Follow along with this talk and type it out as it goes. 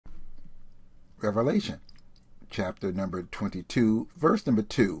Revelation, chapter number 22, verse number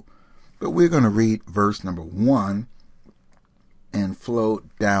 2. But we're going to read verse number 1 and flow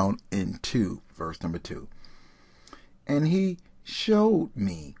down into verse number 2. And he showed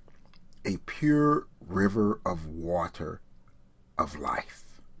me a pure river of water of life,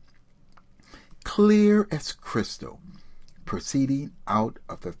 clear as crystal, proceeding out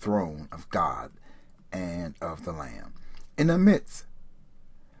of the throne of God and of the Lamb, in the midst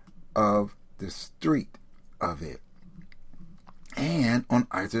of the street of it. And on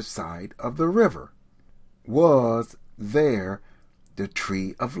either side of the river was there the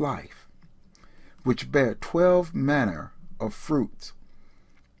tree of life, which bare 12 manner of fruits,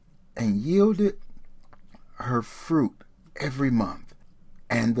 and yielded her fruit every month.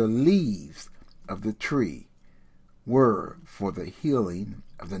 And the leaves of the tree were for the healing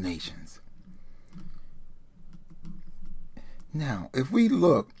of the nations. Now, if we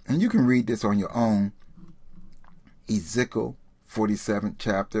look, and you can read this on your own, Ezekiel 47th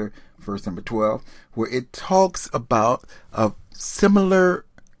chapter, verse number 12, where it talks about a similar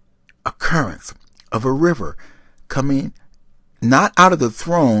occurrence of a river coming not out of the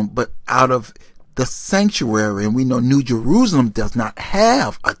throne, but out of the sanctuary. And we know New Jerusalem does not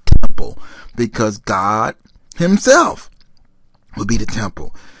have a temple because God himself will be the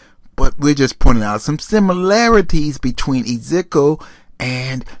temple. But we're just pointing out some similarities between Ezekiel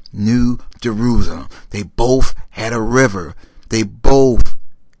and New Jerusalem. They both had a river. They both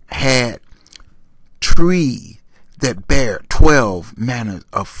had trees that bear 12 manner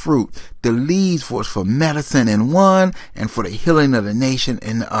of fruit. The leaves was for medicine in one and for the healing of the nation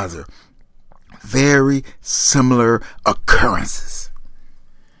in the other. Very similar occurrences.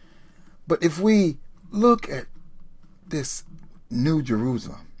 But if we look at this New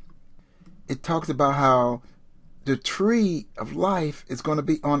Jerusalem, it talks about how the tree of life is going to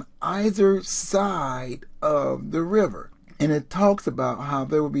be on either side of the river. And it talks about how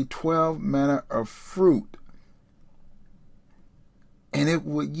there will be 12 manner of fruit. And it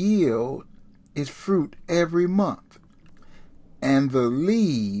would yield its fruit every month. And the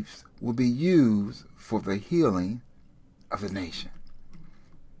leaves will be used for the healing of the nation.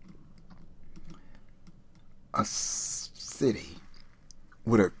 A city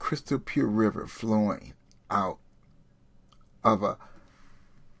with a crystal pure river flowing out of a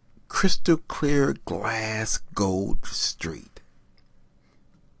crystal clear glass gold street.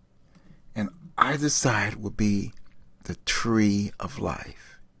 And either side would be the tree of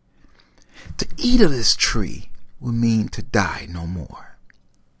life. To eat of this tree would mean to die no more.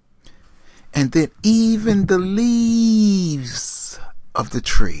 And then even the leaves of the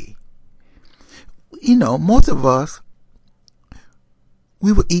tree. You know, most of us,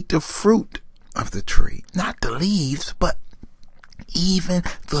 we will eat the fruit of the tree. Not the leaves, but even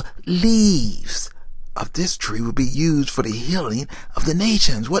the leaves of this tree will be used for the healing of the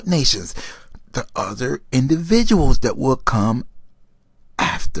nations. What nations? The other individuals that will come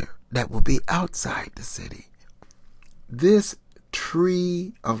after, that will be outside the city. This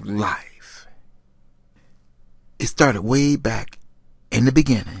tree of life, it started way back in the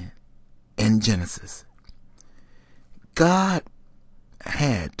beginning in Genesis. God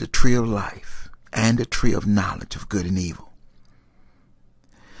had the tree of life and the tree of knowledge of good and evil.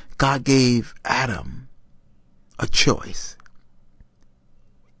 God gave Adam a choice.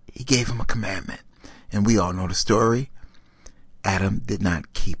 He gave him a commandment. And we all know the story. Adam did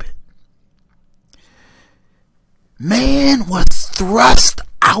not keep it. Man was thrust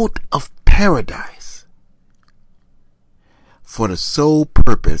out of paradise for the sole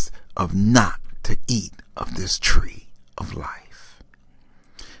purpose of not to eat of this tree of life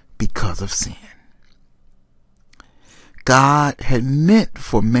because of sin. God had meant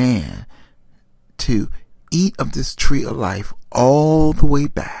for man to eat of this tree of life all the way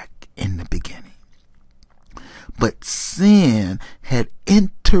back in the beginning. But sin had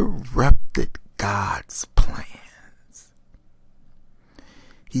interrupted God's plans.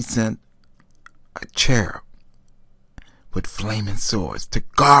 He sent a cherub with flaming swords to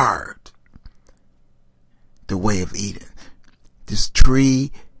guard the way of Eden. This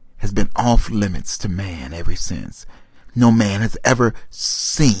tree has been off limits to man ever since. No man has ever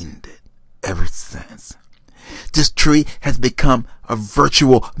seen it ever since. This tree has become a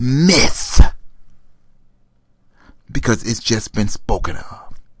virtual myth because it's just been spoken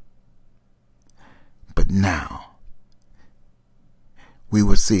of. But now we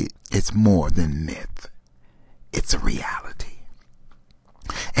will see it's more than myth. It's a reality.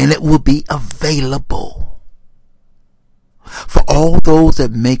 And it will be available for all those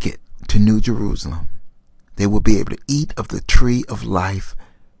that make it to New Jerusalem. They will be able to eat of the tree of life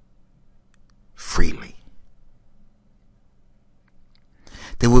freely.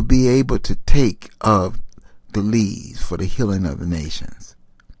 They will be able to take of the leaves for the healing of the nations.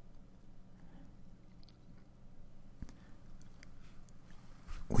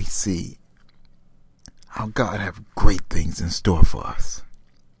 We see how God has great things in store for us.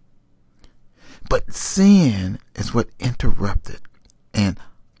 But sin is what interrupted and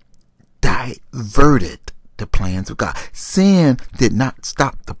diverted the plans of God. Sin did not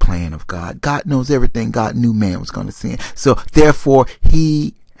stop the plan of God. God knows everything. God knew man was going to sin. So therefore,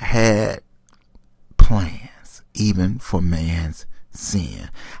 he had plans even for man's sin.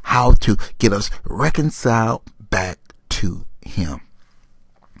 How to get us reconciled back to him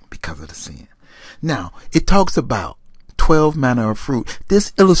because of the sin. Now, it talks about 12 manner of fruit.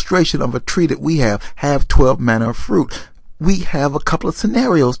 This illustration of a tree that we have 12 manner of fruit. We have a couple of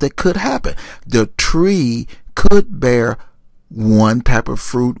scenarios that could happen. The tree could bear one type of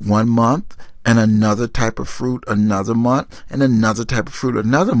fruit 1 month, and another type of fruit another month, and another type of fruit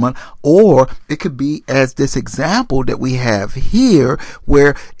another month. Or it could be as this example that we have here,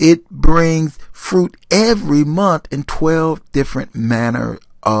 where it brings fruit every month in 12 different manner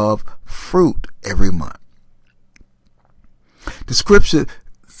of fruit every month. The scripture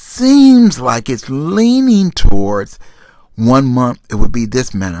seems like it's leaning towards 1 month it would be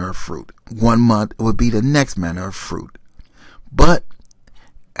this manner of fruit. 1 month it would be the next manner of fruit. But,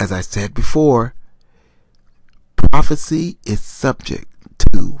 as I said before, prophecy is subject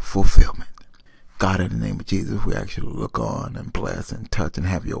to fulfillment. God, in the name of Jesus, we ask you to look on and bless and touch and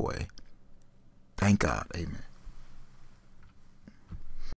have your way. Thank God. Amen.